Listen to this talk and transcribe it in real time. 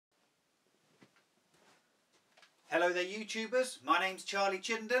Hello there YouTubers, my name's Charlie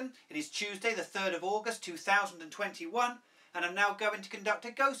Chittenden. It is Tuesday the 3rd of August 2021 and I'm now going to conduct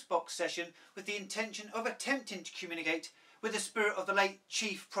a ghost box session with the intention of attempting to communicate with the spirit of the late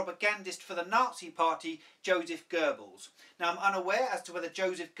chief propagandist for the Nazi party, Joseph Goebbels. Now I'm unaware as to whether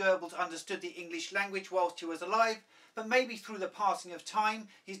Joseph Goebbels understood the English language whilst he was alive, but maybe through the passing of time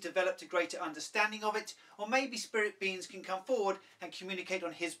he's developed a greater understanding of it, or maybe spirit beings can come forward and communicate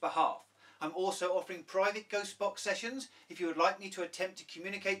on his behalf. I'm also offering private ghost box sessions. If you would like me to attempt to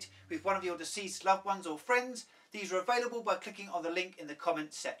communicate with one of your deceased loved ones or friends, these are available by clicking on the link in the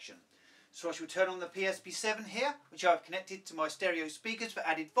comments section. So I shall turn on the PSP7 here, which I've connected to my stereo speakers for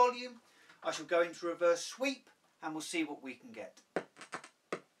added volume. I shall go into reverse sweep and we'll see what we can get.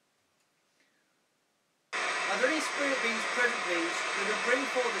 Are there any spirit beings present, please, who would bring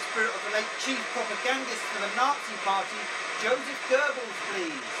forward the spirit of the late chief propagandist for the Nazi party, Joseph Goebbels,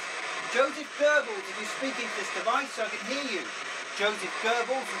 please? Joseph Goebbels, if you speak into this device, I can hear you. Joseph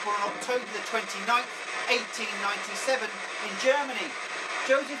Goebbels was born on October the 29th, 1897 in Germany.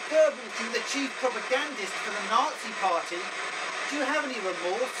 Joseph Goebbels, you were the chief propagandist for the Nazi party. Do you have any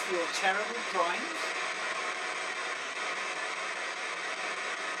remorse for your terrible crimes?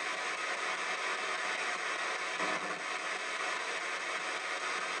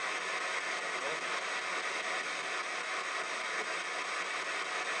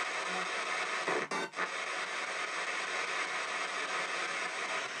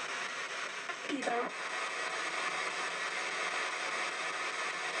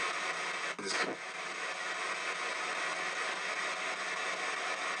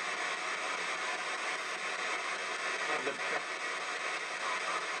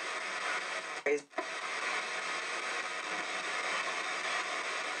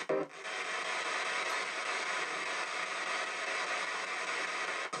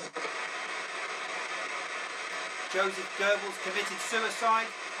 Joseph Goebbels committed suicide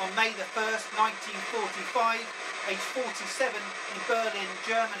on May the 1st, 1945, aged 47, in Berlin,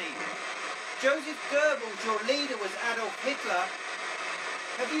 Germany. Joseph Goebbels, your leader was Adolf Hitler.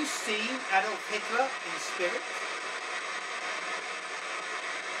 Have you seen Adolf Hitler in spirit?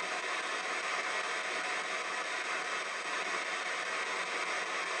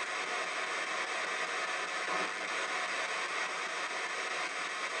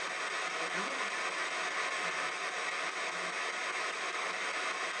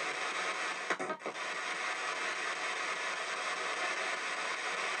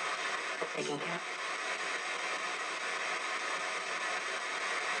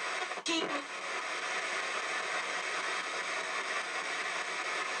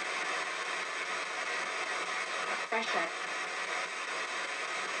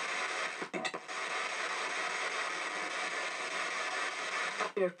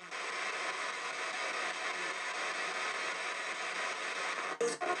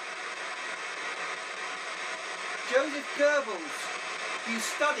 Joseph Goebbels, you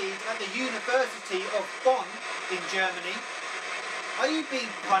studied at the University of Bonn in Germany. Are you being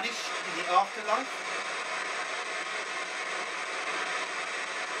punished in the afterlife?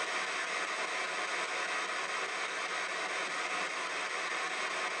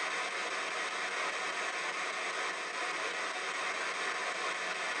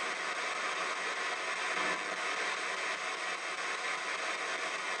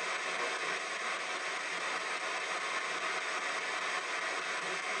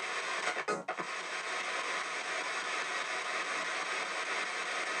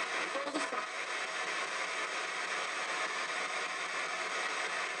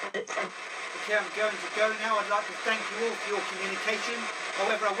 Okay, I'm going to go now. I'd like to thank you all for your communication.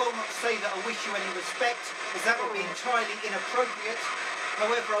 However, I will not say that I wish you any respect, as that would be entirely inappropriate.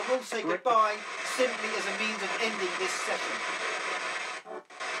 However, I will say goodbye simply as a means of ending this session.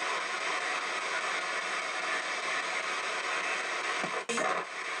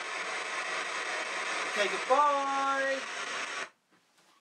 Okay, goodbye.